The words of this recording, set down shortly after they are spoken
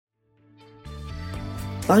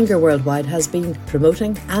Bangor Worldwide has been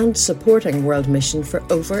promoting and supporting World Mission for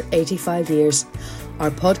over 85 years. Our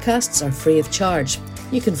podcasts are free of charge.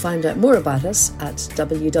 You can find out more about us at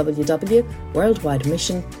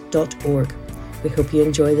www.worldwidemission.org. We hope you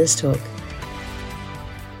enjoy this talk.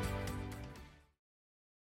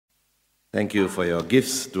 Thank you for your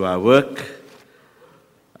gifts to our work.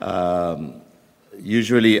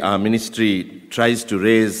 Usually our ministry tries to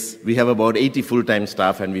raise, we have about 80 full-time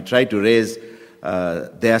staff, and we try to raise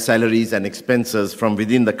their salaries and expenses from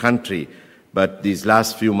within the country. But these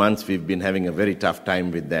last few months we've been having a very tough time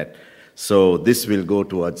with that. So this will go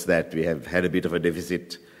towards that. We have had a bit of a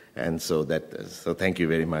deficit, and so thank you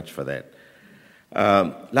very much for that.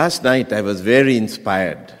 Last night I was very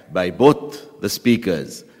inspired by both the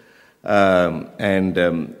speakers. As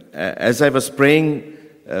I was praying,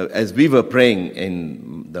 as we were praying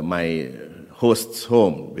in my host's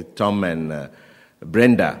home with Tom and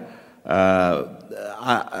Brenda,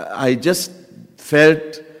 I just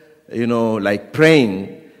felt, like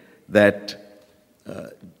praying that,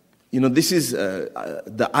 this is,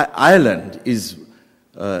 Ireland is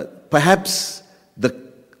perhaps the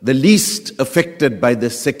least affected by the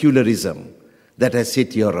secularism that has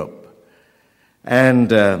hit Europe. And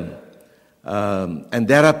there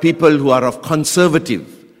are people who are of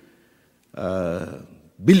conservative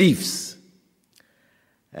beliefs.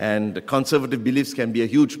 And conservative beliefs can be a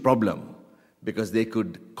huge problem because they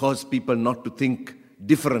could cause people not to think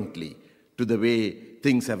differently to the way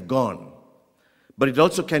things have gone. But it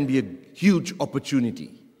also can be a huge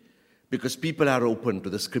opportunity because people are open to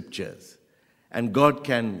the scriptures. And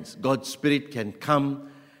God's Spirit can come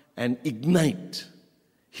and ignite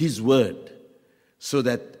His word so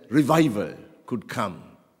that revival could come.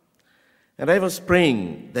 And I was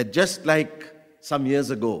praying that just like some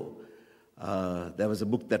years ago, there was a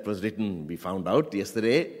book that was written, we found out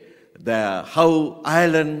yesterday, how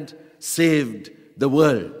Ireland saved the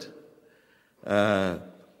world, that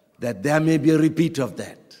there may be a repeat of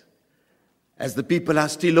that. As the people are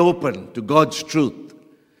still open to God's truth,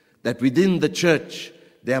 that within the church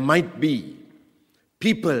there might be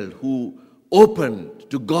people who, open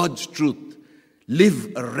to God's truth,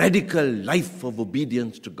 live a radical life of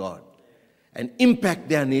obedience to God and impact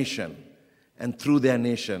their nation, and through their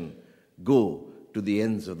nation go to the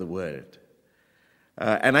ends of the world.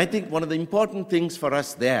 And I think one of the important things for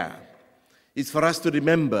us there is for us to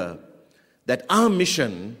remember that our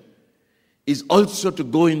mission is also to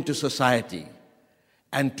go into society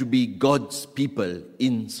and to be God's people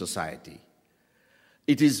in society.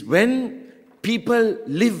 It is when people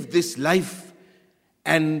live this life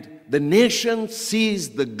and the nation sees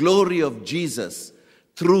the glory of Jesus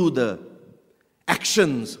through the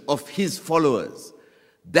actions of His followers,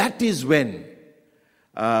 that is when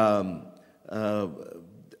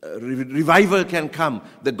revival can come.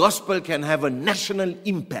 The gospel can have a national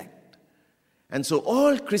impact. And so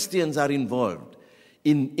all Christians are involved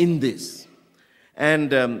in this.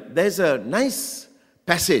 And there's a nice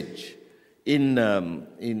passage in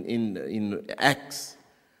Acts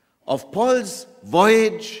of Paul's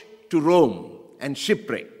voyage to Rome and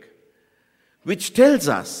shipwreck, which tells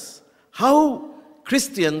us how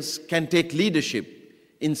Christians can take leadership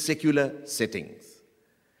in secular settings.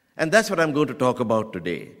 And that's what I'm going to talk about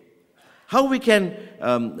today. How we can,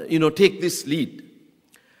 take this lead.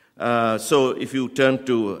 So if you turn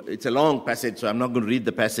to, it's a long passage, so I'm not going to read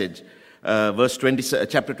the passage.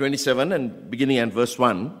 Chapter 27 and beginning at verse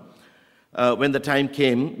 1. When the time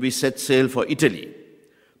came, we set sail for Italy.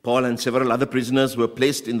 Paul and several other prisoners were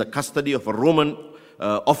placed in the custody of a Roman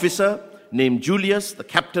officer named Julius, the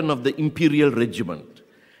captain of the imperial regiment.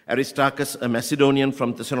 Aristarchus, a Macedonian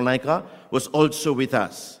from Thessalonica, was also with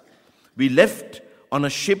us. We left on a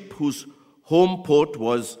ship whose home port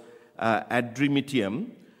was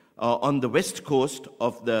Adramyttium on the west coast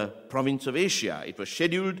of the province of Asia. It was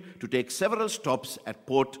scheduled to take several stops at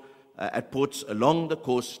ports along the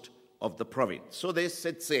coast of the province. So they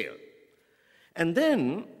set sail. And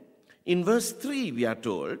then, in verse 3, we are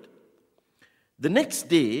told, the next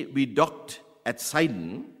day we docked at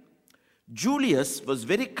Sidon. Julius was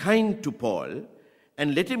very kind to Paul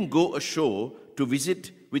and let him go ashore to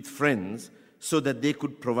visit with friends so that they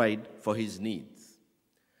could provide for his needs.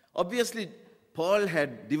 Obviously, Paul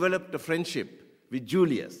had developed a friendship with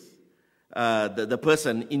Julius, the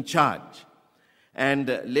person in charge.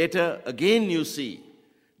 And later, again, you see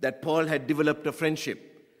that Paul had developed a friendship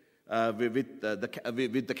with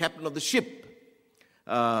the captain of the ship,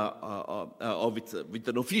 or with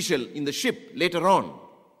an official in the ship later on.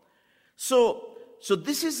 So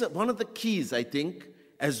this is one of the keys, I think,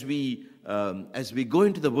 as we go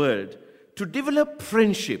into the world, to develop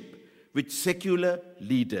friendship with secular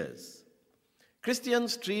leaders.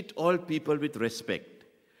 Christians treat all people with respect.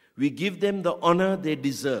 We give them the honor they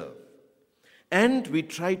deserve. And we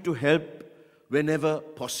try to help whenever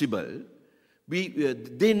possible.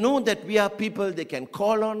 They know that we are people they can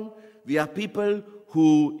call on. We are people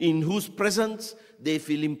in whose presence they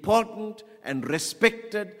feel important and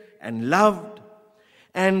respected and loved.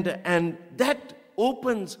 And that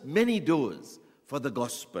opens many doors for the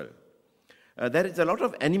gospel. There is a lot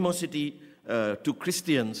of animosity to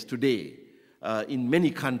Christians today in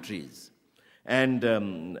many countries. And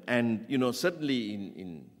certainly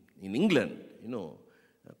in England,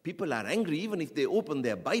 people are angry even if they open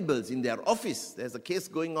their Bibles in their office. There's a case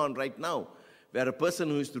going on right now where a person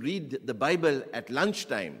who used to read the Bible at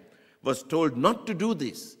lunchtime was told not to do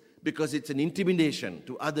this because it's an intimidation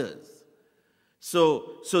to others.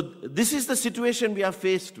 So this is the situation we are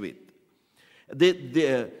faced with.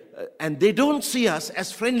 And they don't see us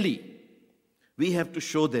as friendly. We have to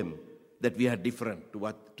show them that we are different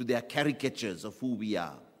to their caricatures of who we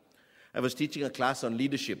are. I was teaching a class on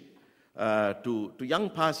leadership to young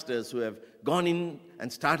pastors who have gone in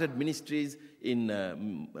and started ministries in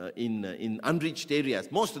unreached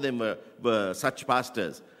areas. Most of them were such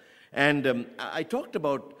pastors. And I talked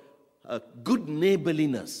about good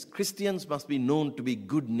neighborliness. Christians must be known to be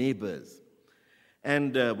good neighbors.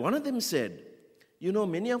 And one of them said,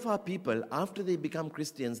 many of our people, after they become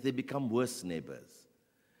Christians, they become worse neighbors.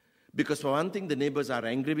 Because for one thing, the neighbors are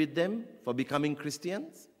angry with them for becoming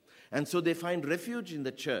Christians. And so they find refuge in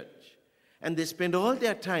the church. And they spend all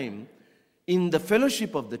their time in the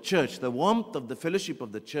fellowship of the church, the warmth of the fellowship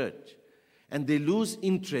of the church. And they lose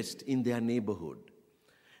interest in their neighborhood.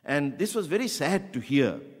 And this was very sad to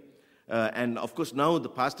hear. And of course, now the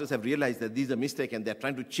pastors have realized that these are mistakes and they're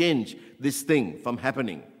trying to change this thing from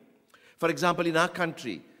happening. For example, in our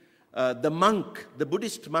country, the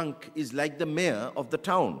Buddhist monk is like the mayor of the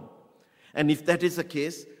town. And if that is the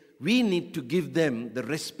case, we need to give them the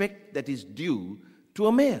respect that is due to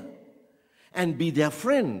a mayor and be their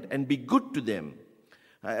friend and be good to them.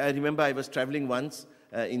 I remember I was traveling once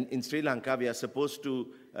in Sri Lanka. We are supposed to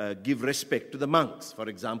give respect to the monks. For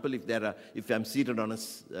example, if I'm seated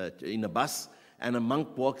in a bus and a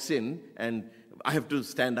monk walks in, and I have to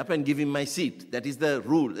stand up and give him my seat. That is the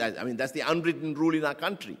rule. I mean, that's the unwritten rule in our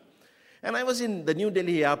country. And I was in the New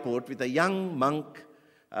Delhi airport with a young monk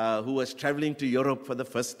who was traveling to Europe for the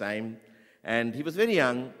first time. And he was very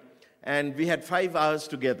young, and we had 5 hours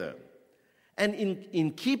together. And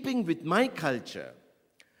in keeping with my culture,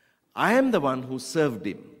 I am the one who served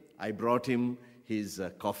him. I brought him his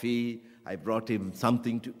coffee. I brought him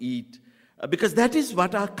something to eat. Because that is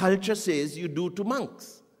what our culture says you do to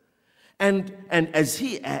monks. And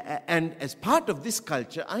as part of this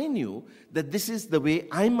culture, I knew that this is the way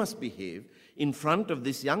I must behave in front of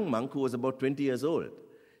this young monk who was about 20 years old.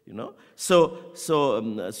 This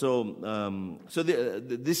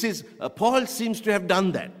is Paul seems to have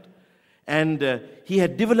done that, and he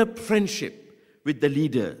had developed friendship with the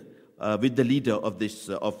leader of this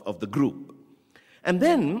of the group. And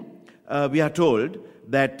then we are told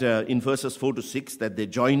that in verses 4 to 6 that they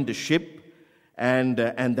joined the ship. And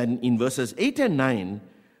then in verses 8 and 9,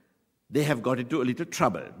 they have got into a little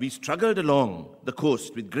trouble. We struggled along the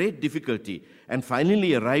coast with great difficulty and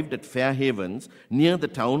finally arrived at Fair Havens near the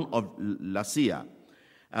town of Lasea.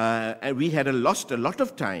 And we had lost a lot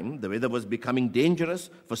of time. The weather was becoming dangerous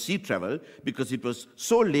for sea travel because it was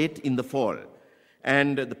so late in the fall.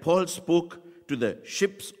 And Paul spoke to the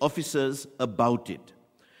ship's officers about it.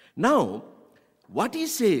 Now, what he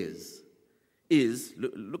says is,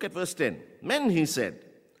 look at verse 10. Men, he said,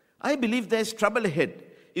 I believe there's trouble ahead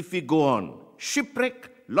if we go on. Shipwreck,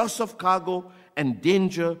 loss of cargo, and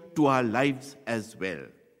danger to our lives as well.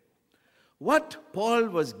 What Paul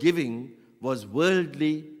was giving was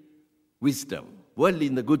worldly wisdom. Worldly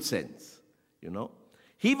in the good sense,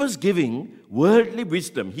 He was giving worldly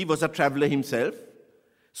wisdom. He was a traveler himself.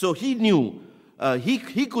 So he knew, he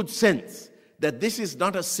could sense that this is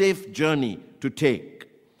not a safe journey to take.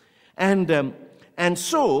 And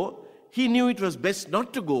so he knew it was best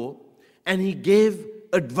not to go, and he gave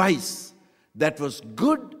advice that was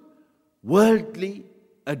good, worldly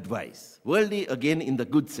advice. Worldly, again, in the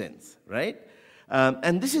good sense, right?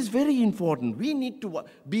 And this is very important. We need to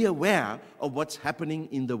be aware of what's happening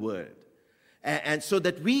in the world, and so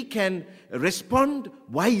that we can respond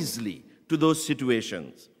wisely to those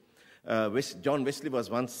situations. John Wesley was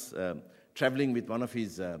once traveling with one of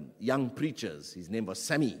his young preachers. His name was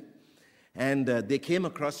Sammy. And they came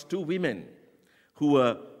across 2 women who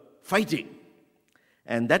were fighting.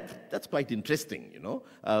 And that's quite interesting,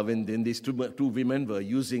 when these two women were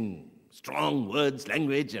using strong words,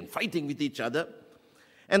 language, and fighting with each other.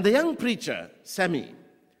 And the young preacher, Sammy,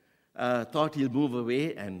 thought he'll move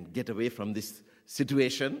away and get away from this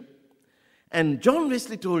situation. And John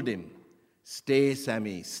Wesley told him, "Stay,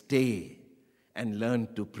 Sammy, stay, and learn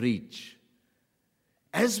to preach."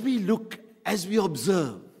 As we look, as we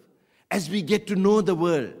observe, as we get to know the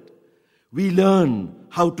world, we learn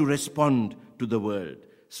how to respond to the world.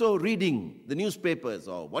 So reading the newspapers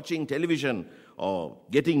or watching television or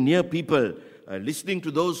getting near people, listening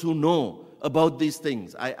to those who know about these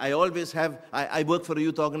things. I always have, I work for a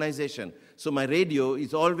youth organization, so my radio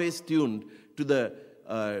is always tuned to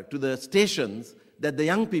the stations that the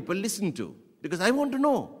young people listen to, because I want to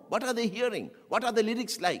know, what are they hearing? What are the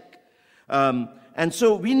lyrics like? And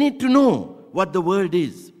so we need to know what the world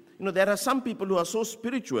is. You know, there are some people who are so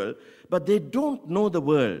spiritual, but they don't know the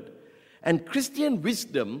world. And Christian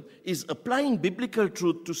wisdom is applying biblical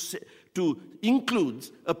truth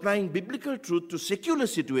includes applying biblical truth to secular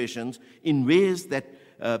situations in ways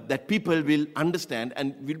that people will understand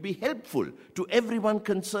and will be helpful to everyone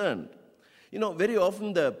concerned. You know, very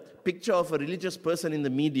often the picture of a religious person in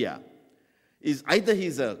the media is either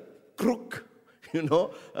he's a crook,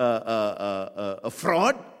 a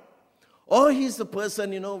fraud, or he's a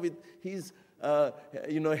person, with his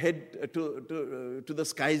head to the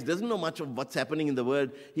skies, doesn't know much of what's happening in the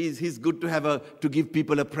world. He's good to give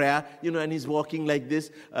people a prayer, and he's walking like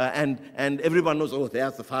this, and everyone knows, oh,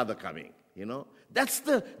 there's the Father coming, That's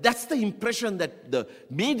the impression that the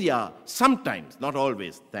media sometimes, not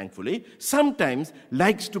always, thankfully, sometimes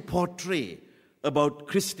likes to portray about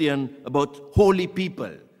holy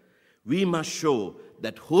people. We must show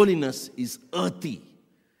that holiness is earthy,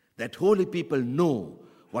 that holy people know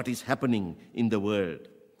what is happening in the world.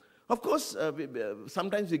 Of course,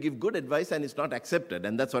 sometimes we give good advice and it's not accepted,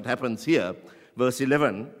 and that's what happens here. Verse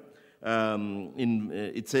 11,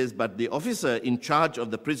 it says, "But the officer in charge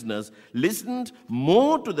of the prisoners listened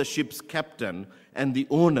more to the ship's captain and the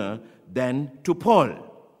owner than to Paul."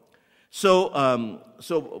 So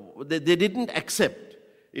they didn't accept.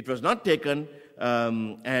 It was not taken,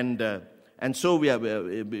 and so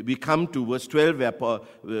we come to verse 12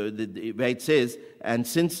 where it says, "And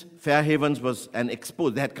since Fair Havens was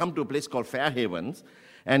exposed," they had come to a place called Fair Havens,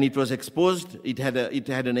 and it was exposed. It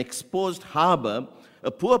had an exposed harbor,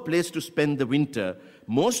 a poor place to spend the winter.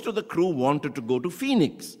 Most of the crew wanted to go to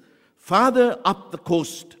Phoenix, farther up the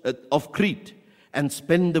coast of Crete, and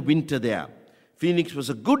spend the winter there. Phoenix was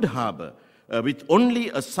a good harbor with only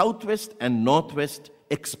a southwest and northwest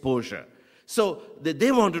exposure. So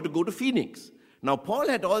they wanted to go to Phoenix. Now, Paul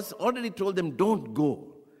had already told them, don't go.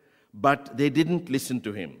 But they didn't listen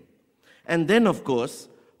to him. And then, of course,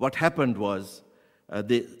 what happened was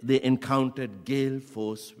they encountered gale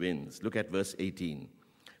force winds. Look at verse 18.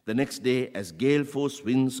 "The next day, as gale force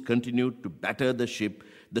winds continued to batter the ship,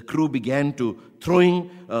 the crew began to throwing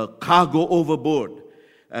cargo overboard.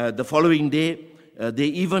 The following day, they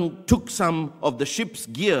even took some of the ship's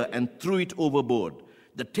gear and threw it overboard.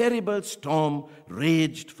 The terrible storm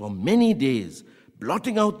raged for many days,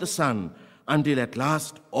 blotting out the sun, until at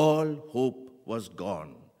last all hope was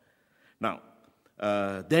gone." Now,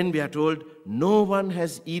 then we are told, "No one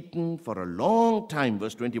has eaten for a long time,"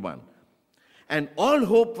 verse 21. And all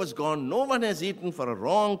hope was gone. No one has eaten for a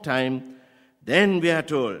long time. Then we are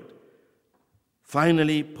told,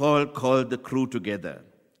 finally Paul called the crew together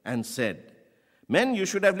and said, "Men, you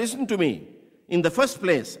should have listened to me in the first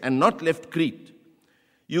place and not left Crete.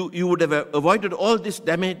 You would have avoided all this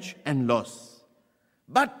damage and loss.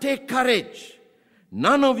 But take courage.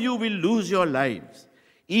 None of you will lose your lives,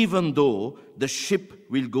 even though the ship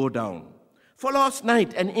will go down. For last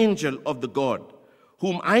night an angel of the God,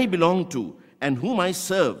 whom I belong to and whom I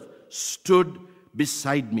serve, stood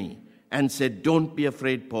beside me and said, 'Don't be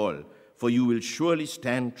afraid, Paul, for you will surely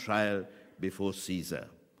stand trial before Caesar.'"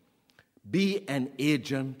 Be an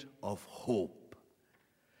agent of hope.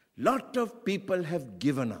 Lot of people have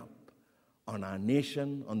given up on our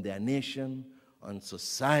nation, on their nation, on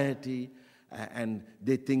society, and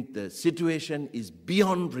they think the situation is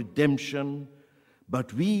beyond redemption.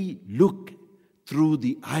 But we look through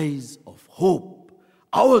the eyes of hope.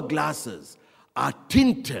 Our glasses are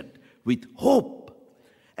tinted with hope.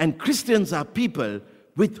 And Christians are people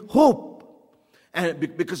with hope.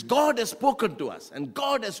 And because God has spoken to us, and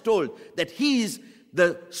God has told that He is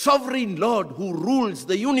the sovereign Lord who rules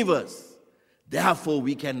the universe. Therefore,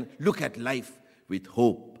 we can look at life with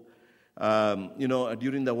hope.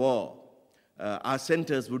 During the war, our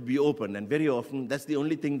centers would be open, and very often that's the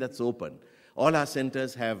only thing that's open. All our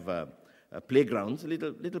centers have playgrounds, a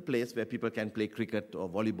little place where people can play cricket or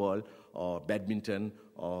volleyball or badminton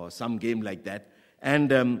or some game like that.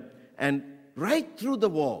 And And right through the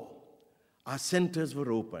war, our centers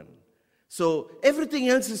were open. So everything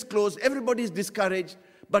else is closed, everybody is discouraged,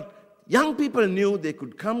 but young people knew they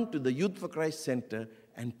could come to the Youth for Christ Center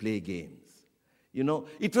and play games. You know,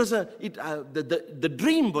 it was the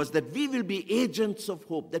dream was that we will be agents of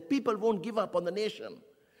hope, that people won't give up on the nation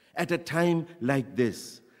at a time like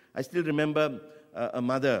this. I still remember a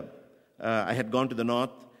mother. I had gone to the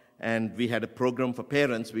north, and we had a program for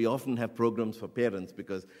parents. We often have programs for parents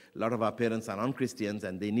because a lot of our parents are non-Christians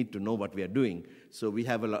and they need to know what we are doing. So we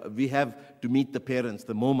have to meet the parents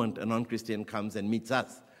the moment a non-Christian comes and meets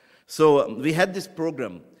us. So we had this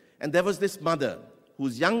program, and there was this mother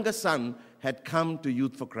whose younger son had come to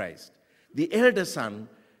Youth for Christ. The elder son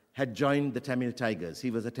had joined the Tamil Tigers.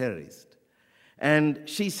 He was a terrorist. And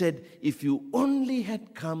she said, if you only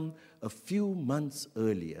had come a few months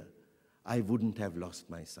earlier, I wouldn't have lost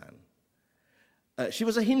my son. She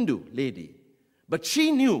was a Hindu lady, but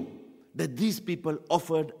she knew that these people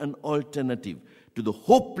offered an alternative to the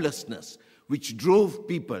hopelessness which drove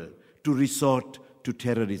people to resort to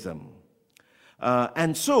terrorism.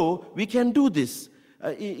 And so we can do this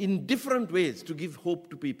in different ways to give hope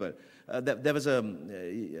to people. There was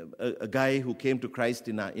a guy who came to Christ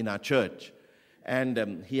in our church,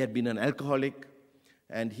 and he had been an alcoholic,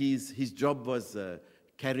 and his job was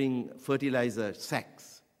carrying fertilizer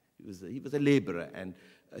sacks. He was a laborer, and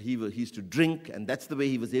he used to drink, and that's the way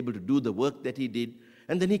he was able to do the work that he did.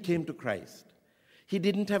 And then he came to Christ. He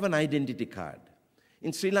didn't have an identity card.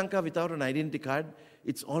 In Sri Lanka, without an identity card,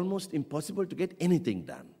 it's almost impossible to get anything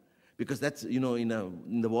done. Because that's,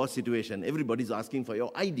 in the war situation, everybody's asking for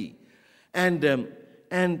your ID. And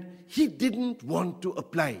he didn't want to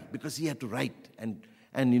apply because he had to write and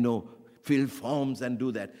fill forms and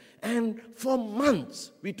do that. And for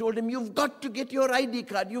months, we told him, you've got to get your ID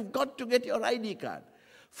card. You've got to get your ID card.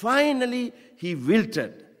 Finally, he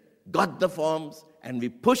wilted, got the forms, and we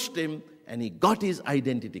pushed him, and he got his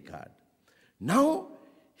identity card. Now,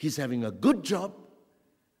 he's having a good job,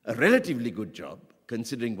 a relatively good job,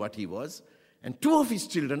 considering what he was, and 2 of his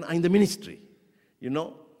children are in the ministry,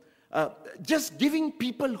 just giving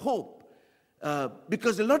people hope,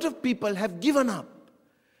 because a lot of people have given up.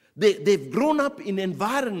 They've grown up in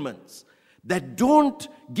environments that don't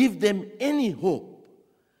give them any hope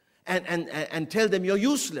and tell them you're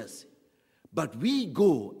useless. But we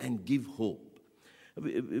go and give hope.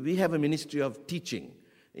 We have a ministry of teaching.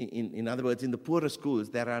 In other words, in the poorer schools,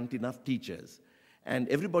 there aren't enough teachers. And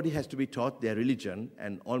everybody has to be taught their religion,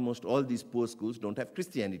 and almost all these poor schools don't have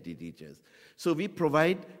Christianity teachers. So we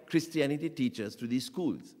provide Christianity teachers to these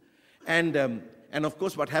schools. And of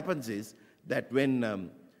course, what happens is that when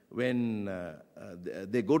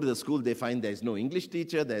they go to the school, they find there's no English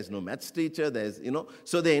teacher, there's no maths teacher,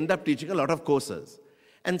 so they end up teaching a lot of courses.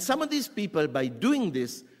 And some of these people, by doing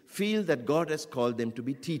this, feel that God has called them to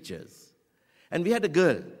be teachers. And we had a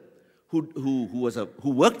girl who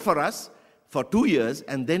worked for us for 2 years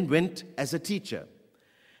and then went as a teacher.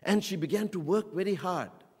 And she began to work very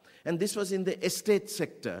hard. And this was in the estate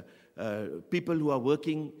sector. People who are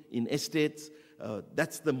working in estates,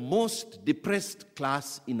 that's the most depressed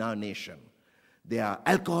class in our nation. They are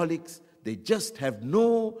alcoholics. They just have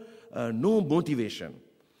no motivation.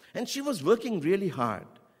 And she was working really hard.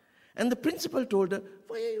 And the principal told her,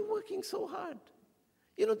 why are you working so hard?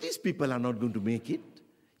 These people are not going to make it.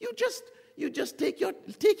 You just take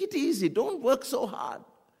it easy. Don't work so hard.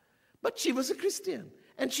 But she was a Christian,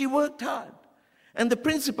 and she worked hard. And the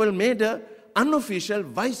principal made her unofficial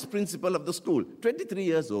vice principal of the school, 23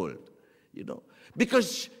 years old,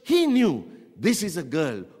 because he knew this is a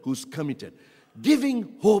girl who's committed,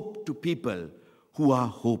 giving hope to people who are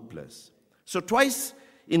hopeless. So twice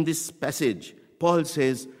in this passage, Paul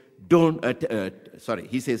says,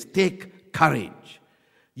 he says, take courage.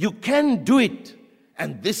 You can do it.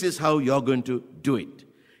 And this is how you're going to do it.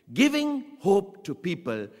 Giving hope to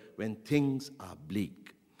people when things are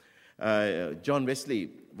bleak. John Wesley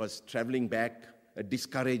was traveling back, a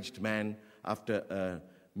discouraged man, after a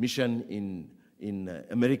mission in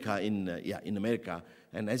America.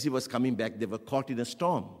 And as he was coming back, they were caught in a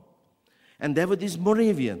storm. And there were these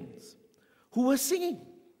Moravians who were singing.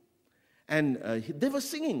 And they were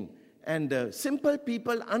singing. And simple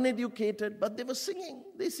people, uneducated, but they were singing.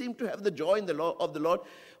 They seemed to have the joy in of the Lord,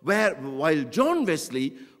 while John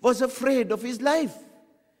Wesley was afraid of his life.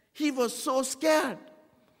 He was so scared.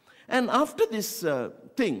 And after this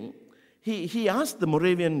thing, he asked the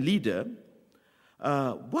Moravian leader,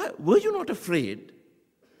 were you not afraid?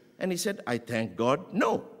 And he said, I thank God,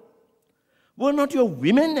 no. Were not your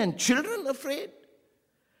women and children afraid?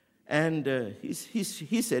 And he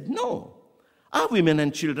said, no. Our women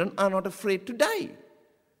and children are not afraid to die.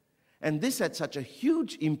 And this had such a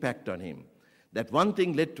huge impact on him that one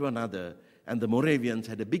thing led to another, and the Moravians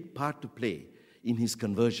had a big part to play in his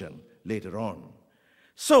conversion later on.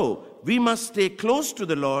 So, we must stay close to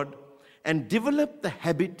the Lord and develop the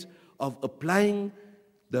habit of applying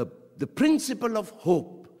the principle of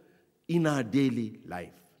hope in our daily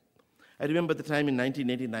life. I remember the time in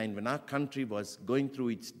 1989 when our country was going through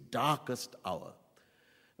its darkest hour.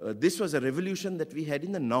 This was a revolution that we had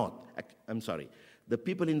in the north. The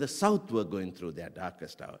people in the south were going through their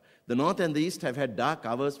darkest hour. The north and the east have had dark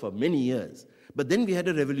hours for many years. But then we had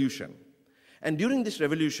a revolution. And during this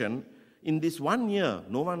revolution, in this 1 year,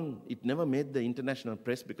 it never made the international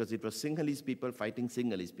press because it was Sinhalese people fighting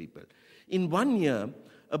Sinhalese people. In 1 year,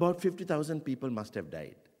 about 50,000 people must have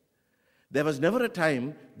died. There was never a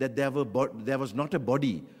time that there was not a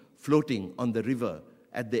body floating on the river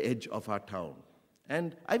at the edge of our town.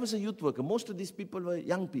 And I was a youth worker. Most of these people were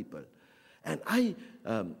young people. And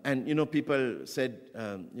people said,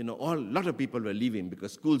 a lot of people were leaving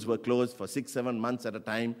because schools were closed for 6-7 months at a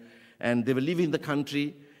time, and they were leaving the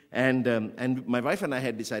country. And my wife and I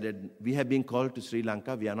had decided, we have been called to Sri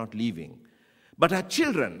Lanka, we are not leaving. But our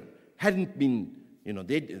children hadn't been,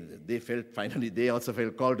 they felt, finally, they also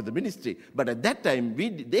felt called to the ministry. But at that time,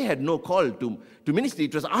 they had no call to ministry,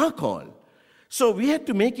 it was our call. So we had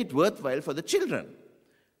to make it worthwhile for the children,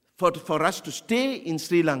 for us to stay in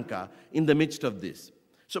Sri Lanka in the midst of this.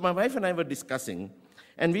 So my wife and I were discussing,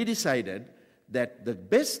 and we decided that the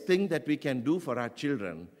best thing that we can do for our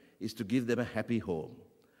children is to give them a happy home.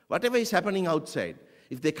 Whatever is happening outside,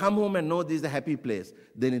 if they come home and know this is a happy place,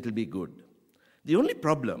 then it will be good. The only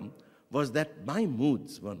problem was that my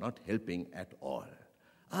moods were not helping at all.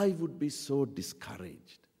 I would be so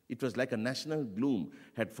discouraged. It was like a national gloom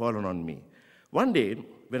had fallen on me. One day,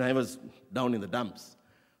 when I was down in the dumps,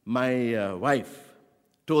 my wife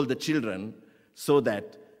told the children so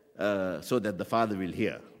that the father will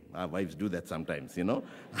hear. Our wives do that sometimes,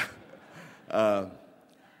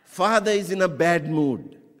 Father is in a bad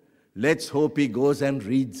mood. Let's hope he goes and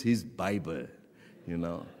reads his Bible,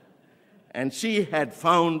 And she had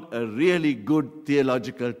found a really good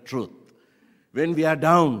theological truth. When we are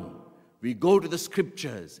down, we go to the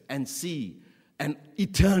scriptures and see an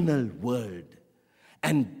eternal world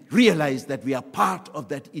and realize that we are part of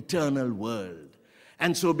that eternal world.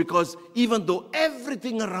 And so because even though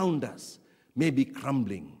everything around us may be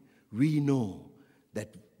crumbling, we know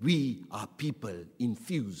that we are people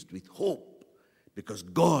infused with hope because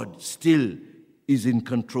God still is in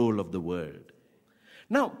control of the world.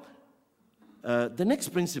 Now, the next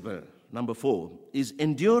principle, number 4, is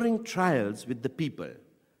enduring trials with the people.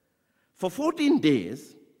 For 14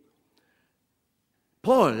 days,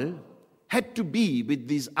 Paul had to be with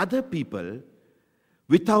these other people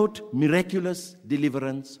without miraculous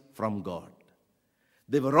deliverance from God.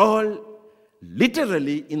 They were all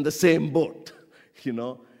literally in the same boat.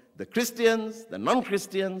 The Christians, the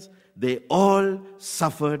non-Christians, they all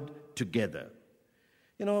suffered together.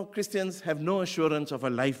 Christians have no assurance of a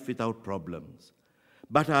life without problems.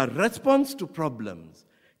 But our response to problems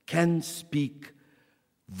can speak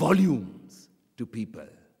volumes to people.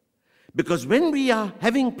 Because when we are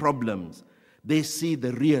having problems, they see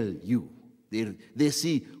the real you. They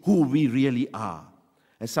see who we really are.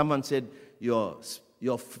 As someone said, you're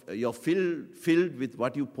filled with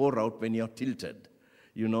what you pour out when you're tilted.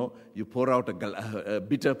 You pour out a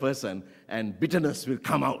bitter person and bitterness will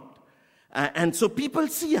come out. And so people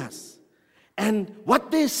see us. And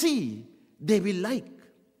what they see, they will like.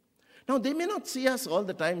 Now, they may not see us all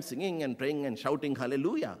the time singing and praying and shouting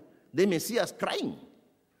hallelujah. They may see us crying.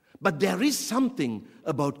 But there is something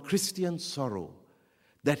about Christian sorrow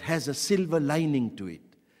that has a silver lining to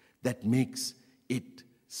it that makes it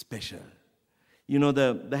special.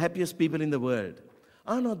 The happiest people in the world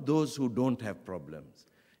are not those who don't have problems.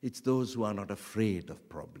 It's those who are not afraid of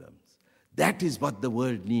problems. That is what the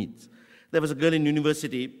world needs. There was a girl in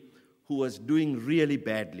university who was doing really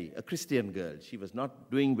badly, a Christian girl. She was not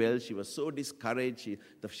doing well. She was so discouraged.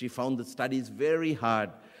 She found the studies very hard.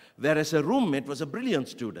 Whereas her roommate was a brilliant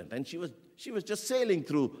student, and she was just sailing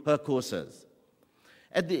through her courses.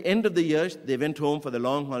 At the end of the year, they went home for the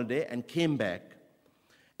long holiday and came back.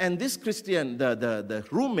 And this Christian, the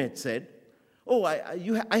roommate said,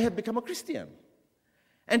 I have become a Christian.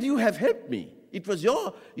 And you have helped me. It was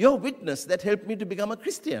your witness that helped me to become a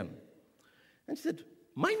Christian. And she said,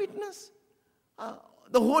 my witness?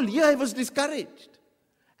 The whole year I was discouraged.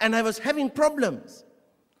 And I was having problems.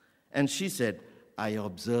 And she said, I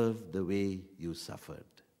observed the way you suffered.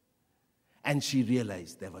 And she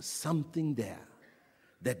realized there was something there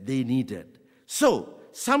that they needed. So,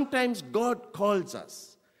 sometimes God calls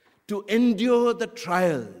us to endure the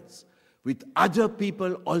trials with other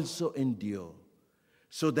people also endure,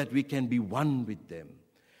 so that we can be one with them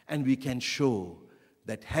and we can show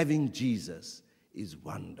that having Jesus is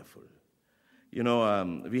wonderful. You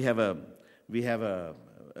know, we have a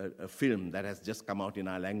film that has just come out in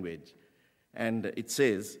our language, and it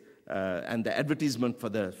says, and the advertisement for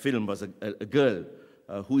the film was a girl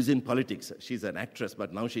who is in politics. She's an actress,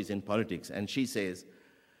 but now she's in politics, and she says,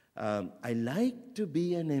 I like to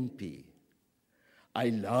be an MP. I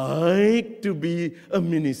like to be a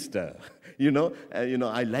minister.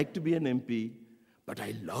 I like to be an MP, but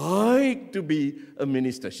I like to be a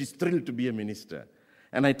minister. She's thrilled to be a minister.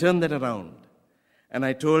 And I turned that around, and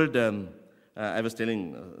I told, I was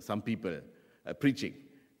telling some people, preaching,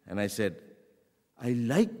 and I said, I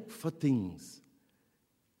like for things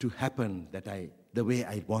to happen the way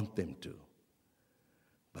I want them to,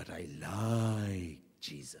 but I like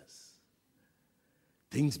Jesus.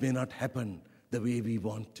 Things may not happen the way we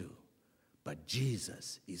want to, but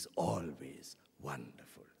Jesus is always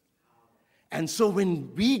wonderful. And so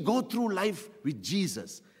when we go through life with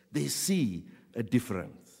Jesus, they see a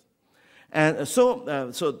difference. And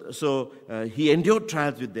so he endured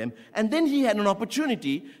trials with them, and then he had an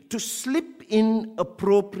opportunity to slip in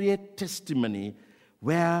appropriate testimony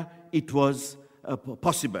where it was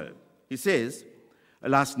possible. He says,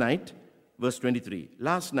 last night, verse 23,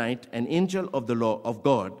 last night an angel of the law of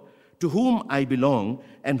God, to whom I belong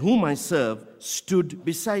and whom I serve, stood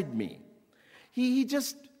beside me. He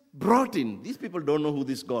just brought in, these people don't know who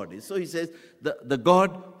this God is, so he says, the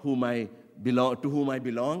God to whom I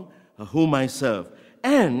belong, whom I serve.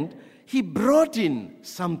 And he brought in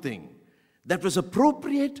something that was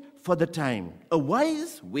appropriate for the time, a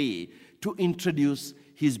wise way to introduce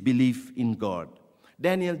his belief in God.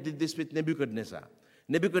 Daniel did this with Nebuchadnezzar.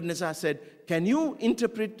 Nebuchadnezzar said, can you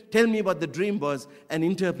tell me what the dream was and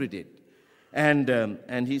interpret it?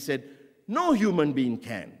 And he said, no human being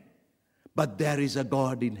can, but there is a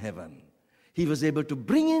God in heaven. He was able to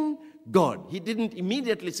bring in God. He didn't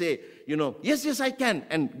immediately say, yes, I can,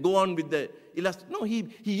 and go on with the illustration. No,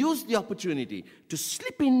 he used the opportunity to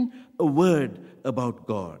slip in a word about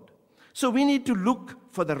God. So we need to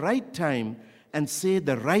look for the right time and say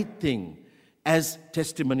the right thing as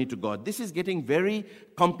testimony to God. This is getting very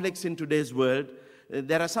complex in today's world.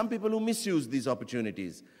 There are some people who misuse these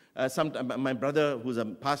opportunities. My brother, who's a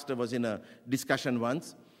pastor, was in a discussion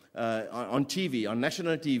once on TV, on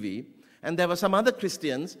national TV, and there were some other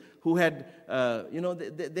Christians who had,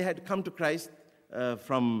 they had come to Christ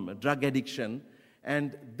from drug addiction,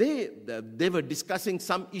 and they were discussing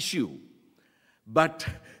some issue. But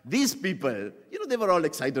these people, they were all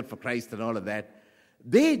excited for Christ and all of that.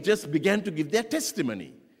 They just began to give their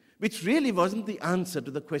testimony, which really wasn't the answer to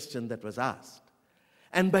the question that was asked.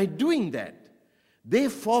 And by doing that, they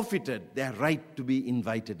forfeited their right to be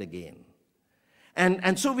invited again.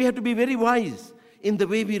 And so we have to be very wise in the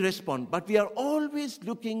way we respond. But we are always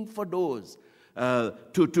looking for doors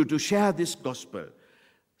to share this gospel.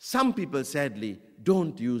 Some people, sadly,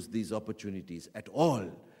 don't use these opportunities at all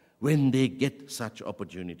when they get such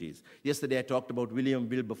opportunities. Yesterday I talked about William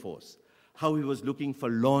Wilberforce, how he was looking for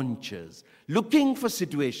launches, looking for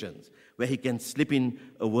situations where he can slip in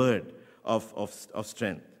a word of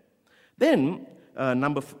strength. Then,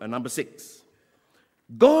 number 6,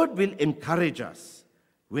 God will encourage us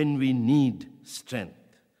when we need strength.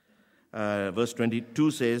 Verse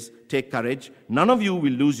 22 says, take courage, none of you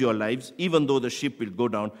will lose your lives, even though the ship will go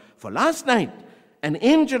down. For last night, an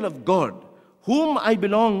angel of God, whom I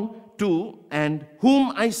belong to and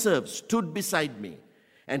whom I serve, stood beside me.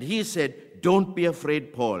 And he said, don't be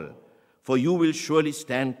afraid, Paul, for you will surely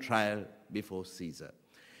stand trial before Caesar.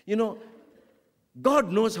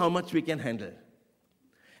 God knows how much we can handle.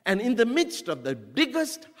 And in the midst of the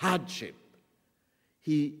biggest hardship,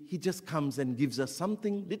 He just comes and gives us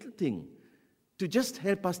something, little thing, to just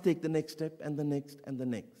help us take the next step and the next and the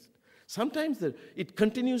next. Sometimes it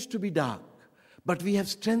continues to be dark, but we have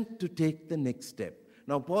strength to take the next step.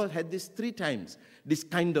 Now, Paul had this 3 times, this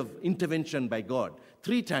kind of intervention by God,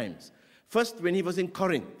 3 times. First, when he was in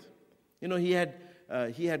Corinth, he had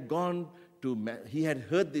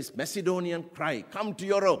heard this Macedonian cry, come to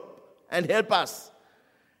Europe and help us.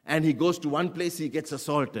 And he goes to one place, he gets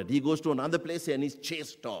assaulted. He goes to another place and he's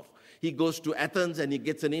chased off. He goes to Athens and he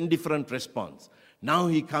gets an indifferent response. Now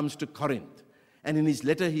he comes to Corinth. And in his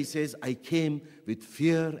letter he says, I came with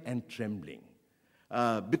fear and trembling.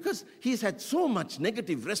 Because he's had so much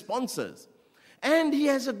negative responses. And he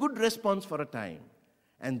has a good response for a time.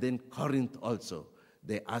 And then Corinth also,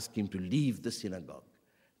 they ask him to leave the synagogue.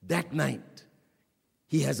 That night,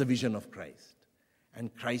 he has a vision of Christ.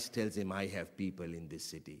 And Christ tells him, I have people in this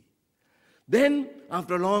city. Then,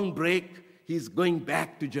 after a long break, he's going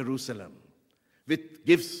back to Jerusalem with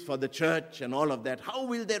gifts for the church and all of that. How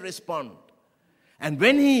will they respond? And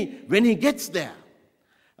when he gets there,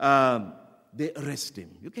 they arrest him.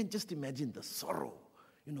 You can just imagine the sorrow.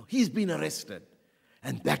 He's been arrested.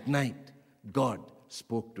 And that night, God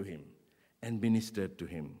spoke to him and ministered to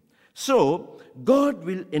him. So, God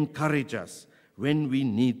will encourage us when we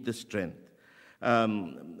need the strength.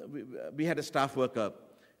 We had a staff worker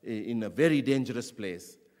in a very dangerous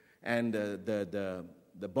place. And the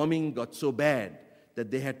bombing got so bad that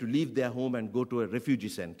they had to leave their home and go to a refugee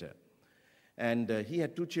center. And he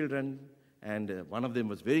had 2 children, and one of them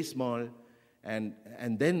was very small. And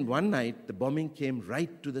then one night, the bombing came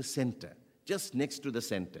right to the center, just next to the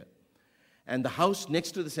center. And the house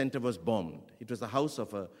next to the center was bombed. It was the house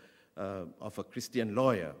of a Christian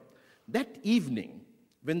lawyer. That evening,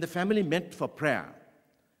 when the family met for prayer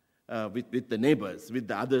with the neighbors, with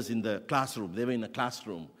the others in the classroom, they were in a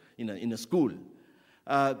classroom in a school.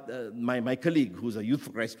 My colleague, who's a Youth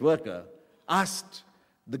for Christ worker, asked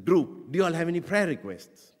the group, "Do you all have any prayer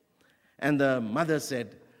requests?" And the mother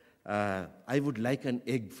said, "I would like an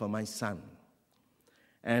egg for my son."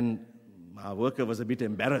 And our worker was a bit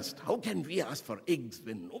embarrassed. How can we ask for eggs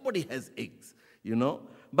when nobody has eggs,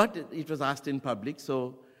 But it was asked in public,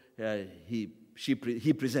 so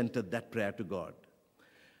he presented that prayer to God.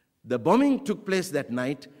 The bombing took place that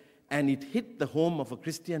night, and it hit the home of a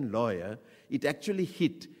Christian lawyer. It actually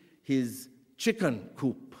hit his chicken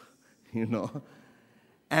coop,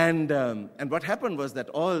 And what happened was that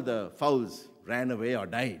all the fowls ran away or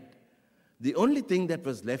died. The only thing that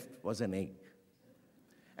was left was an egg.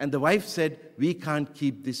 And the wife said, "We can't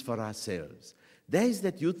keep this for ourselves." There is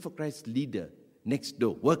that Youth for Christ leader next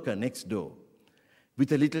door, worker next door,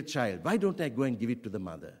 with a little child. Why don't I go and give it to the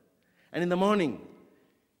mother? And in the morning,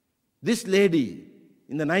 this lady,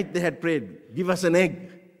 in the night they had prayed, "Give us an egg."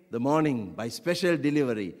 The morning, by special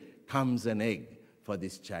delivery, comes an egg for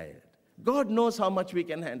this child. God knows how much we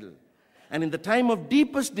can handle. And in the time of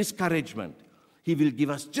deepest discouragement, He will give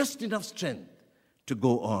us just enough strength to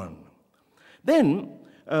go on. Then,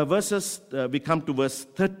 we come to verse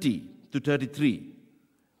 30 to 33.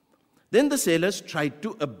 Then the sailors tried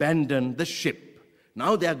to abandon the ship.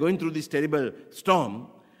 Now they are going through this terrible storm,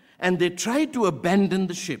 and they tried to abandon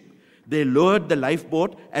the ship. They lowered the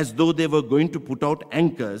lifeboat as though they were going to put out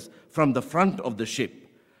anchors from the front of the ship.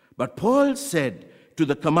 But Paul said to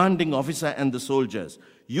the commanding officer and the soldiers,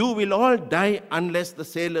 "You will all die unless the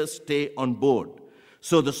sailors stay on board."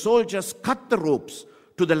 So the soldiers cut the ropes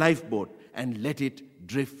to the lifeboat and let it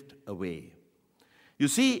drift away. You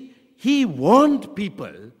see, he warned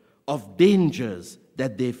people of dangers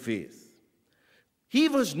that they face. He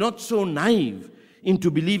was not so naive into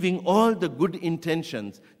believing all the good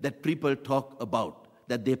intentions that people talk about,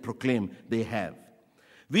 that they proclaim they have.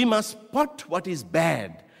 We must spot what is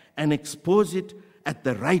bad and expose it at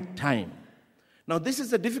the right time. Now, this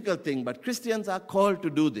is a difficult thing, but Christians are called to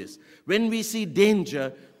do this. When we see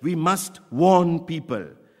danger, we must warn people.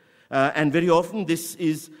 And very often this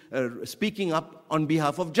is speaking up on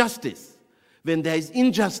behalf of justice. When there is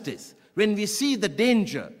injustice, when we see the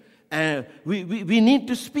danger, we need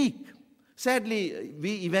to speak. Sadly,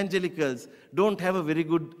 we evangelicals don't have a very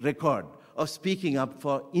good record of speaking up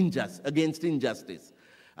against injustice.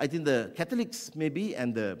 I think the Catholics maybe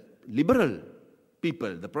and the liberal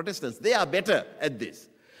people, the Protestants, they are better at this.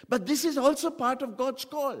 But this is also part of God's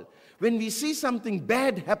call. When we see something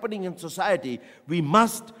bad happening in society, we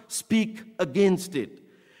must speak against it.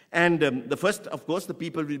 And the first, of course, the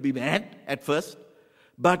people will be mad at first,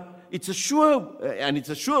 but it's a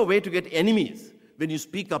sure way to get enemies when you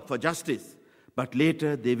speak up for justice. But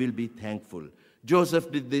later they will be thankful.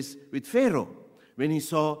 Joseph did this with Pharaoh when he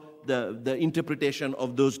saw the interpretation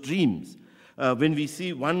of those dreams. When we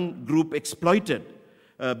see one group exploited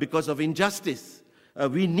because of injustice,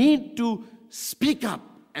 we need to speak up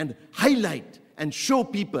and highlight and show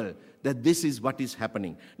people that this is what is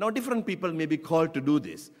happening. Now, different people may be called to do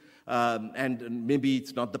this, and maybe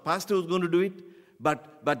it's not the pastor who's going to do it,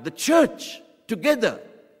 but the church together,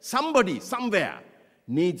 somebody, somewhere,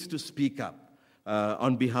 needs to speak up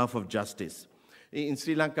on behalf of justice. In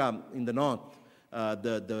Sri Lanka, in the north,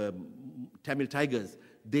 the Tamil Tigers,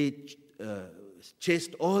 they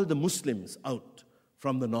chased all the Muslims out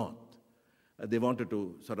from the north. They wanted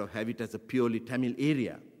to sort of have it as a purely Tamil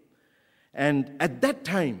area. And at that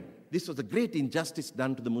time, this was a great injustice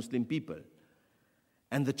done to the Muslim people.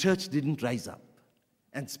 And the church didn't rise up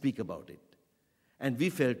and speak about it. And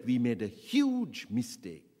we felt we made a huge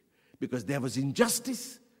mistake because there was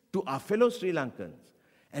injustice to our fellow Sri Lankans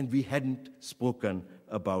and we hadn't spoken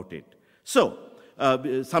about it. So,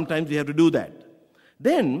 sometimes we have to do that.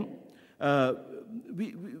 Then,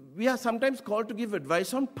 we are sometimes called to give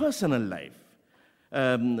advice on personal life.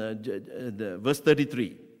 Verse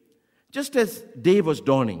 33. Just as day was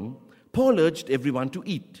dawning, Paul urged everyone to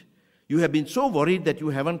eat. You have been so worried that you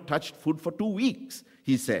haven't touched food for 2 weeks,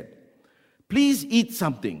 he said. Please eat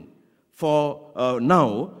something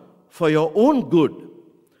now for your own good,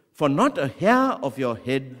 for not a hair of your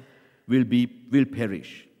head will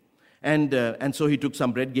perish. And so he took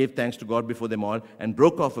some bread, gave thanks to God before them all, and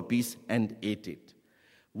broke off a piece and ate it.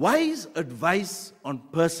 Wise advice on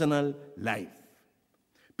personal life.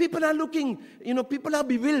 People are looking, people are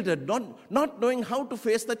bewildered, not knowing how to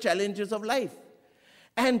face the challenges of life.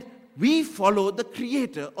 And we follow the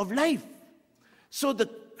creator of life. So the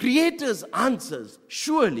creator's answers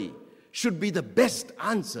surely should be the best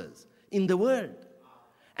answers in the world.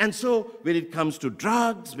 And so when it comes to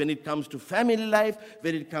drugs, when it comes to family life,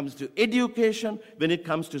 when it comes to education, when it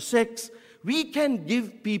comes to sex, we can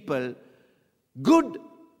give people good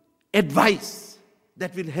advice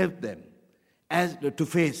that will help them to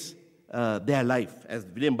face their life. As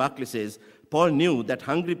William Barclay says, Paul knew that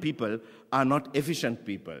hungry people are not efficient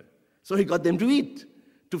people. So he got them to eat,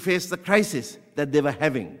 to face the crisis that they were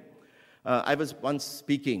having. I was once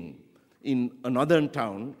speaking in a northern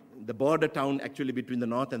town, the border town actually between the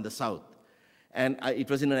north and the south. And it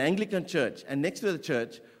was in an Anglican church, and next to the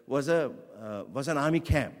church was an army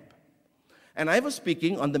camp. And I was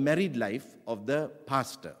speaking on the married life of the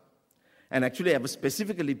pastor. And actually I was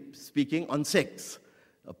specifically speaking on sex,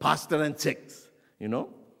 a pastor and sex,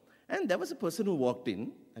 And there was a person who walked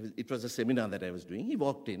in. It was a seminar that I was doing. He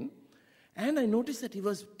walked in, and I noticed that he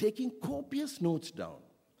was taking copious notes down.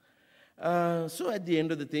 So at the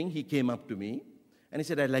end of the thing, he came up to me, and he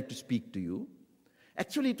said, I'd like to speak to you.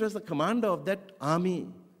 Actually, it was the commander of that army,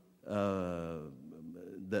 the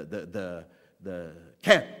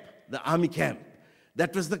camp, the army camp.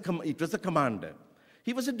 It was the commander.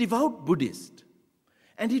 He was a devout Buddhist.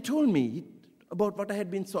 And he told me about what I had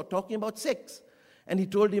been talking about sex. And he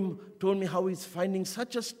told me how he's finding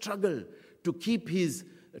such a struggle to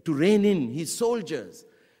rein in his soldiers.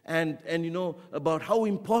 And about how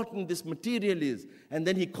important this material is. And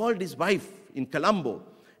then he called his wife in Colombo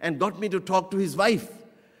and got me to talk to his wife.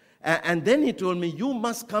 And then he told me, you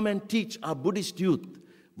must come and teach our Buddhist youth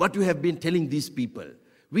what you have been telling these people.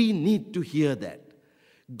 We need to hear that.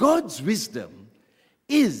 God's wisdom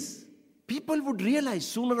is, people would realize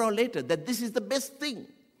sooner or later that this is the best thing.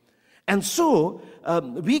 And so,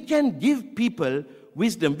 we can give people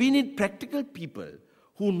wisdom. We need practical people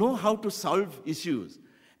who know how to solve issues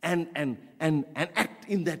and act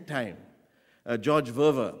in that time. George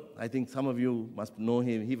Verwer, I think some of you must know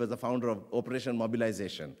him. He was the founder of Operation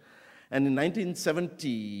Mobilization. And in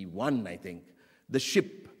 1971, I think, the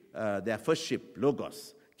ship, their first ship,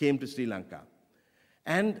 Logos, came to Sri Lanka.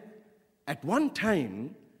 And at one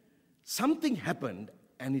time, something happened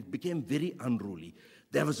and it became very unruly.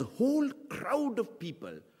 There was a whole crowd of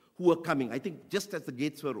people who were coming, I think just as the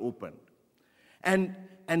gates were opened. And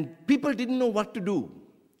people didn't know what to do.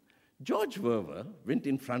 George Verwer went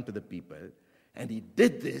in front of the people and he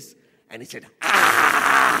did this and he said,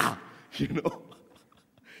 "Ah!"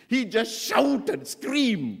 He just shouted,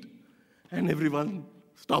 screamed. And everyone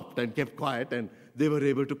stopped and kept quiet and they were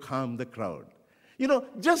able to calm the crowd.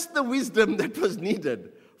 Just the wisdom that was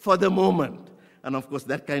needed for the moment. And of course,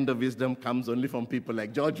 that kind of wisdom comes only from people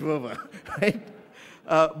like George Verwer, right?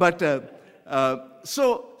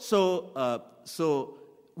 So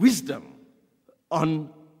wisdom on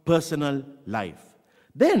personal life.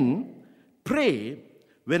 Then pray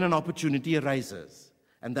when an opportunity arises.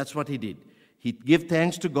 And that's what he did. He gave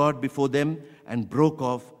thanks to God before them and broke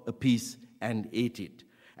off a piece and ate it.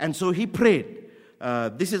 And so he prayed.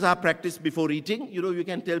 This is our practice before eating. You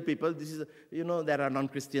can tell people, this is, there are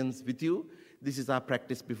non-Christians with you. This is our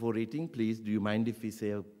practice before eating. Please, do you mind if we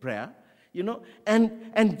say a prayer?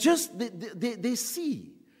 And just they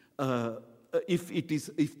see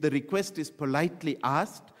if the request is politely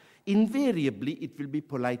asked, invariably it will be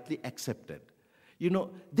politely accepted.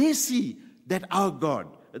 They see that our God,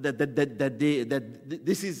 that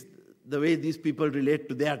this is the way these people relate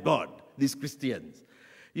to their God, these Christians.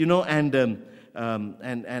 And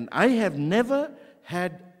I have never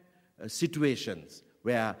had situations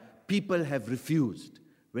where people have refused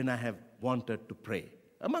when I have wanted to pray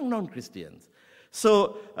among non-Christians.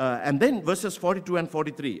 So, and then verses 42 and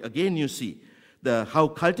 43, again you see how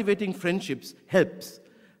cultivating friendships helps.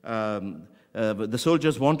 The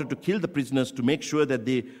soldiers wanted to kill the prisoners to make sure that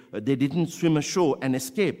they didn't swim ashore and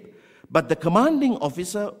escape. But the commanding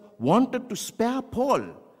officer wanted to spare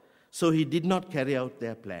Paul, so he did not carry out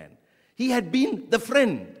their plan. he had been the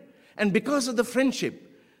friend. And because of the friendship,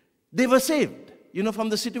 they were saved, from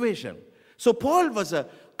the situation. So Paul was an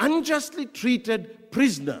unjustly treated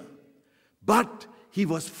prisoner, but he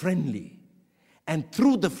was friendly. And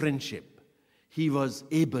through the friendship, he was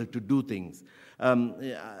able to do things.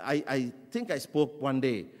 I think I spoke one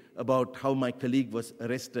day about how my colleague was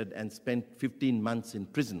arrested and spent 15 months in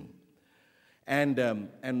prison. And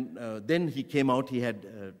then he came out. He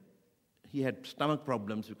had stomach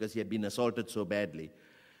problems because he had been assaulted so badly.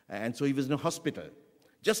 And so he was in a hospital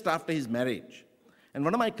just after his marriage. And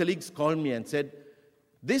one of my colleagues called me and said,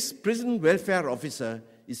 this prison welfare officer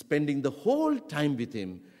is spending the whole time with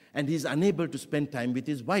him, and he's unable to spend time with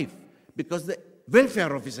his wife because the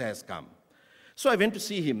welfare officer has come. So I went to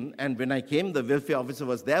see him, and when I came, the welfare officer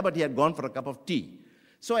was there, but he had gone for a cup of tea.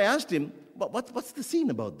 So I asked him, what's the scene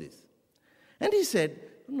about this? And he said,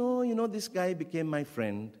 no, this guy became my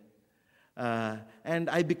friend, and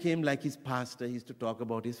I became like his pastor. He used to talk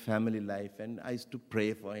about his family life, and I used to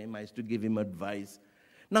pray for him. I used to give him advice.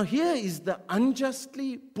 Now here is the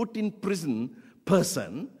unjustly put in prison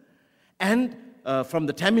person, and from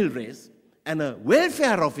the Tamil race, and a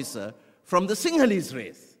welfare officer from the Sinhalese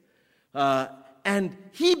race. And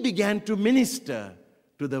he began to minister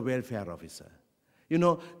to the welfare officer.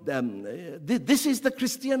 This is the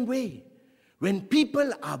Christian way. When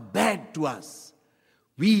people are bad to us,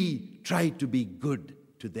 we try to be good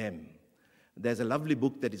to them. There's a lovely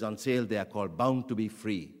book that is on sale there called Bound to be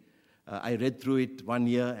Free. I read through it one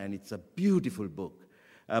year, and it's a beautiful book.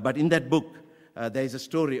 But in that book, there is a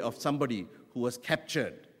story of somebody who was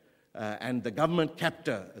captured, and the government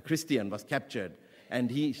captor, a Christian, was captured,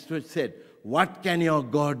 and he said, "What can your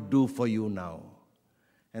God do for you now?"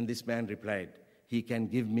 And this man replied, "He can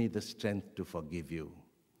give me the strength to forgive you."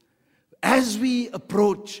 As we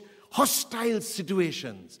approach hostile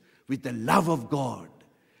situations with the love of God,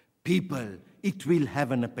 it will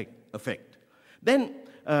have an effect. Then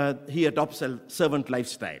he adopts a servant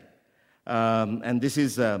lifestyle. And this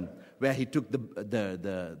is where he took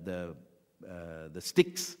the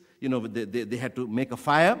sticks. They had to make a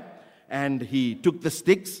fire, and he took the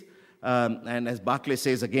sticks. And as Barclay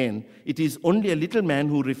says again, it is only a little man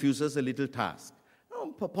who refuses a little task.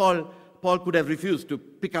 Paul could have refused to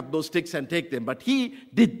pick up those sticks and take them, but he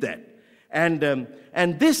did that.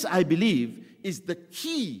 And this, I believe, is the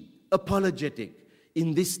key apologetic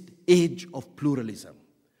in this age of pluralism.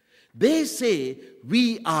 They say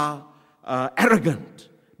we are arrogant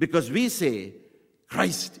because we say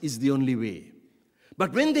Christ is the only way.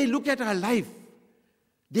 But when they look at our life,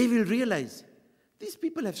 they will realize these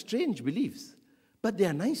people have strange beliefs, but they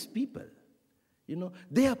are nice people.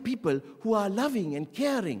 They are people who are loving and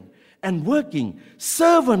caring and working.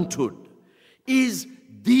 Servanthood is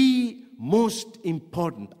the most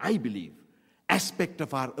important, I believe, aspect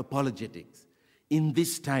of our apologetics in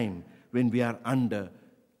this time when we are under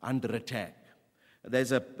attack.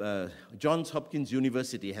 There's Johns Hopkins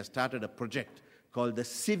University has started a project called the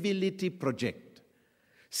Civility Project.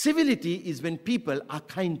 Civility is when people are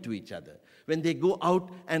kind to each other, when they go out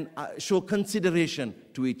and show consideration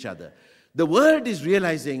to each other. The world is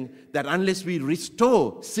realizing that unless we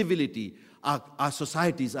restore civility, our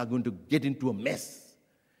societies are going to get into a mess.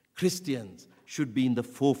 Christians should be in the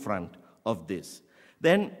forefront of this.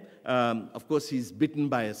 Then, of course, he's bitten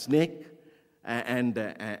by a snake, and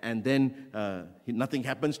then nothing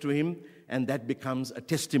happens to him, and that becomes a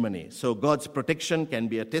testimony. So God's protection can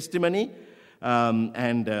be a testimony,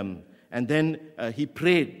 and then he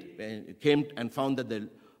prayed, came and found that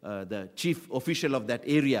the chief official of that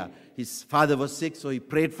area, his father was sick, so he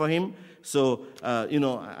prayed for him. So,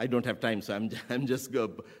 I don't have time, so I'm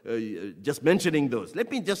just mentioning those. Let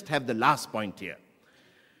me just have the last point here.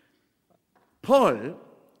 Paul,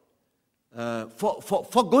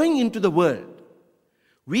 for going into the world,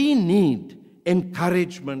 we need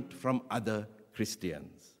encouragement from other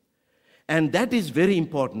Christians. And that is very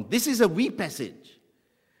important. This is a we passage.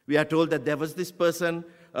 We are told that there was this person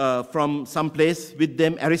from some place with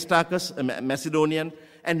them, Aristarchus, a Macedonian,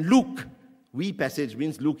 and Luke. We passage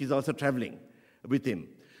means Luke is also traveling with him.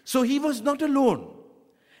 So he was not alone.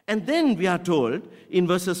 And then we are told in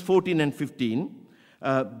verses 14 and 15,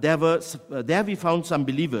 there we found some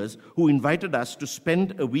believers who invited us to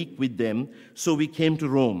spend a week with them, so we came to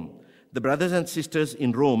Rome. The brothers and sisters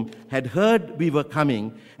in Rome had heard we were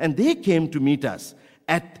coming, and they came to meet us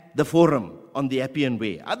at the Forum on the Appian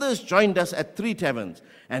Way. Others joined us at 3 taverns,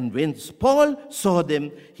 and when Paul saw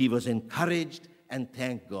them, he was encouraged and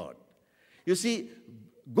thanked God. You see,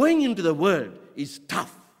 going into the world is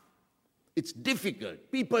tough. It's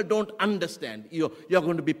difficult. People don't understand. You're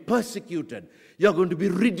going to be persecuted. You're going to be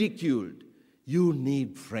ridiculed. You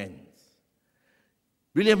need friends.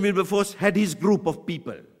 William Wilberforce had his group of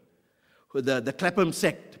people, the Clapham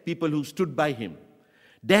sect, people who stood by him.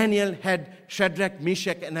 Daniel had Shadrach,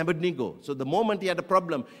 Meshach, and Abednego. So the moment he had a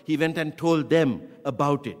problem, he went and told them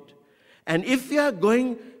about it. And if we are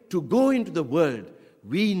going to go into the world,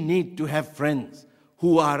 we need to have friends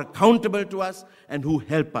who are accountable to us and who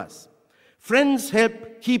help us. Friends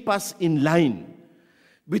help keep us in line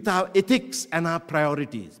with our ethics and our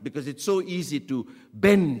priorities, because it's so easy to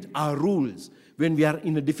bend our rules when we are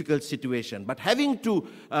in a difficult situation. But having to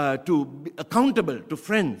be accountable to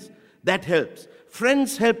friends, that helps.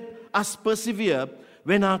 Friends help us persevere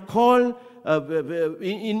when our call,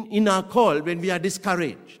 in our call, when we are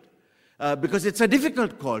discouraged. Because it's a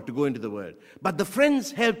difficult call to go into the world. But the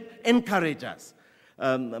friends help encourage us.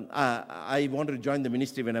 I wanted to join the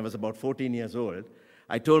ministry when I was about 14 years old.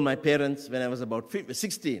 I told my parents when I was about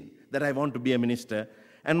 16 that I want to be a minister.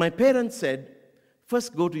 And my parents said,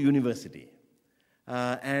 first go to university.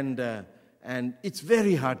 And it's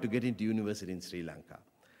very hard to get into university in Sri Lanka.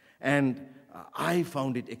 And I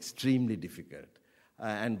found it extremely difficult.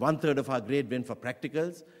 And 1/3 of our grade went for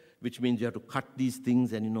practicals, which means you have to cut these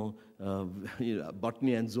things and,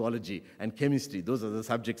 botany and zoology and chemistry. Those are the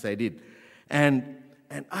subjects I did. And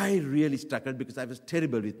I really struggled because I was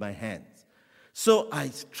terrible with my hands. So I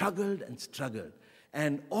struggled.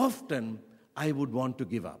 And often I would want to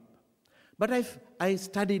give up. But I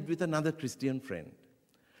studied with another Christian friend.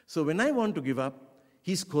 So when I want to give up,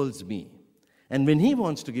 he scolds me. And when he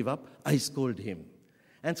wants to give up, I scold him.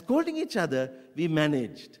 And scolding each other, we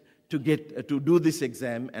managed to do this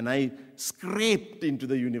exam, and I scraped into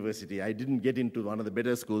the university. I didn't get into one of the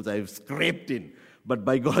better schools. I scraped in. But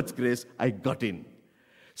by God's grace, I got in.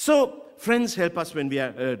 So friends help us when we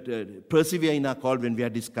are persevere in our call when we are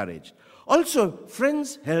discouraged. Also,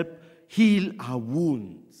 friends help heal our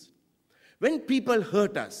wounds. When people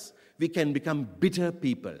hurt us, we can become bitter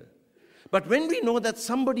people. But when we know that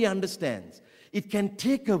somebody understands, it can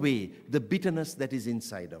take away the bitterness that is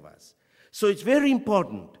inside of us. So it's very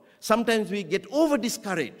important. Sometimes we get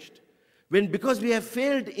over-discouraged because we have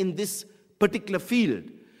failed in this particular field.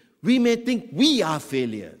 We may think we are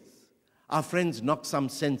failures. Our friends knock some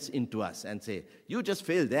sense into us and say, you just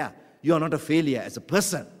failed there. You are not a failure as a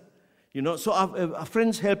person. So our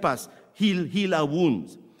friends help us heal our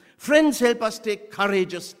wounds. Friends help us take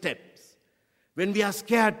courageous steps. When we are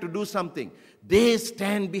scared to do something, they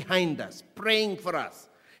stand behind us, praying for us,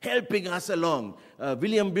 helping us along.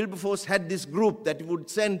 William Wilberforce had this group that would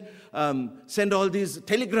send all these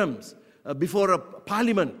telegrams before a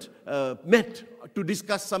parliament met to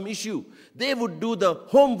discuss some issue. They would do the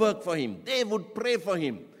homework for him. They would pray for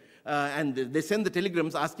him. And they sent the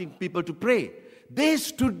telegrams asking people to pray. They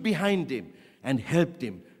stood behind him and helped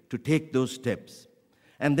him to take those steps.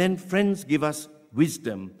 And then friends give us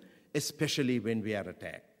wisdom, especially when we are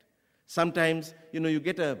attacked. Sometimes,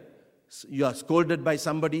 you are scolded by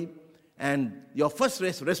somebody, and your first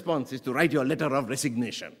response is to write your letter of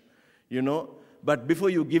resignation, But before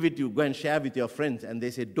you give it, you go and share with your friends, and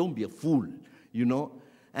they say, don't be a fool,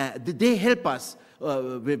 They help us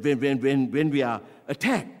when we are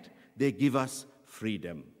attacked. They give us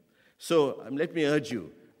freedom. So let me urge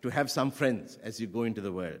you to have some friends as you go into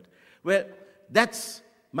the world. Well, that's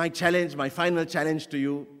my challenge, my final challenge to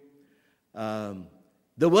you.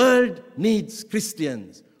 The world needs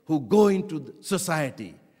Christians who go into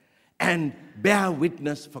society and bear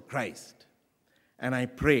witness for Christ. And I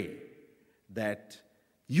pray that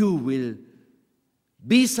you will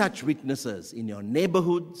be such witnesses in your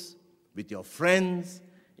neighborhoods, with your friends,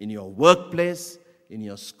 in your workplace, in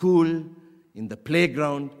your school, in the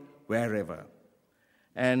playground, wherever.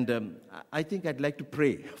 And I think I'd like to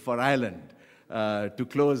pray for Ireland to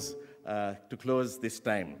close this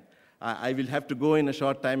time. I will have to go in a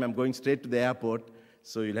short time. I'm going straight to the airport,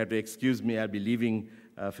 so you'll have to excuse me. I'll be leaving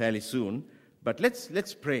fairly soon. But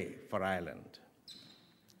let's pray for Ireland.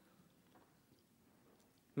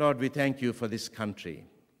 Lord, we thank you for this country,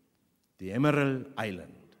 the Emerald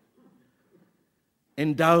Island,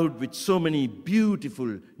 endowed with so many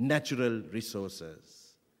beautiful natural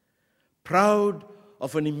resources, proud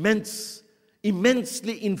of an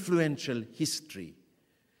immensely influential history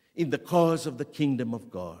in the cause of the kingdom of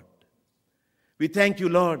God. We thank you,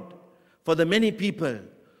 Lord, for the many people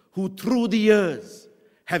who through the years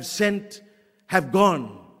have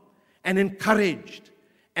gone and encouraged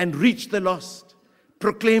and reached the lost,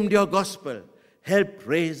 proclaimed your gospel, helped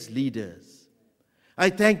raise leaders. I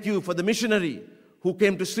thank you for the missionary who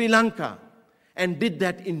came to Sri Lanka and did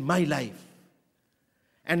that in my life.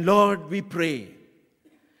 And Lord, we pray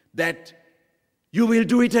that you will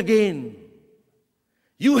do it again.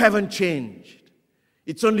 You haven't changed.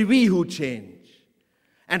 It's only we who change.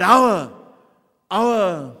 and our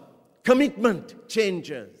commitment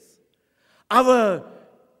changes. Our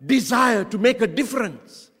desire to make a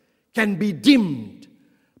difference can be dimmed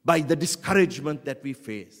by the discouragement that we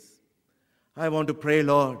face. I want to pray,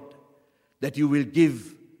 Lord, that you will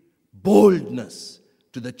give boldness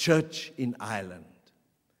to the church in Ireland.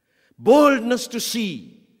 Boldness to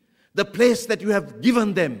see the place that you have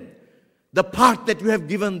given them, the part that you have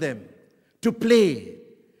given them to play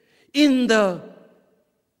in the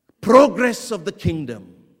progress of the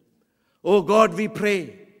kingdom. Oh God, we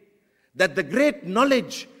pray that the great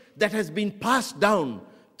knowledge that has been passed down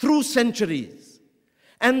through centuries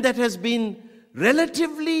and that has been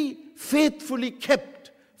relatively faithfully kept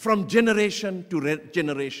from generation to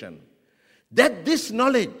generation, that this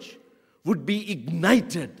knowledge would be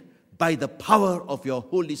ignited by the power of your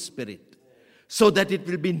Holy Spirit, so that it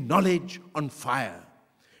will be knowledge on fire,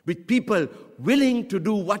 with people willing to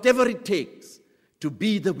do whatever it takes to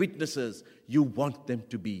be the witnesses you want them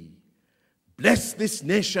to be. Bless this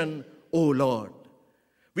nation, O Lord.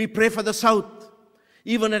 We pray for the South,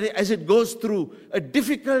 even as it goes through a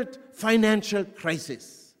difficult financial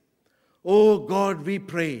crisis. Oh God, we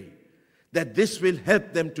pray that this will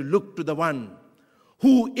help them to look to the one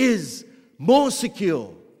who is more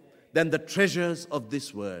secure than the treasures of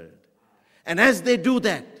this world. And as they do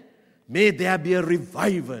that, may there be a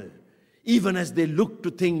revival, even as they look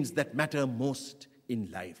to things that matter most in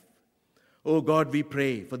life. Oh God, we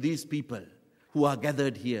pray for these people who are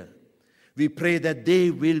gathered here. We pray that they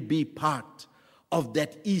will be part of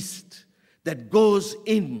that yeast that goes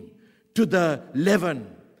in to the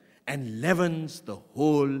leaven and leavens the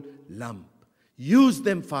whole lump. Use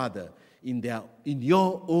them, Father, in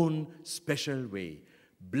your own special way.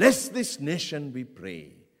 Bless this nation, we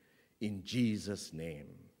pray, in Jesus' name.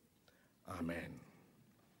 Amen.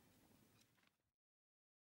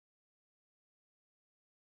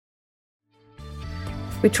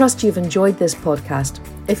 We trust you've enjoyed this podcast.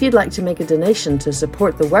 If you'd like to make a donation to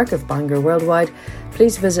support the work of Bangor Worldwide,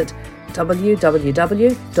 please visit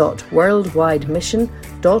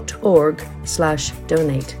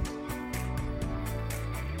www.worldwidemission.org/donate.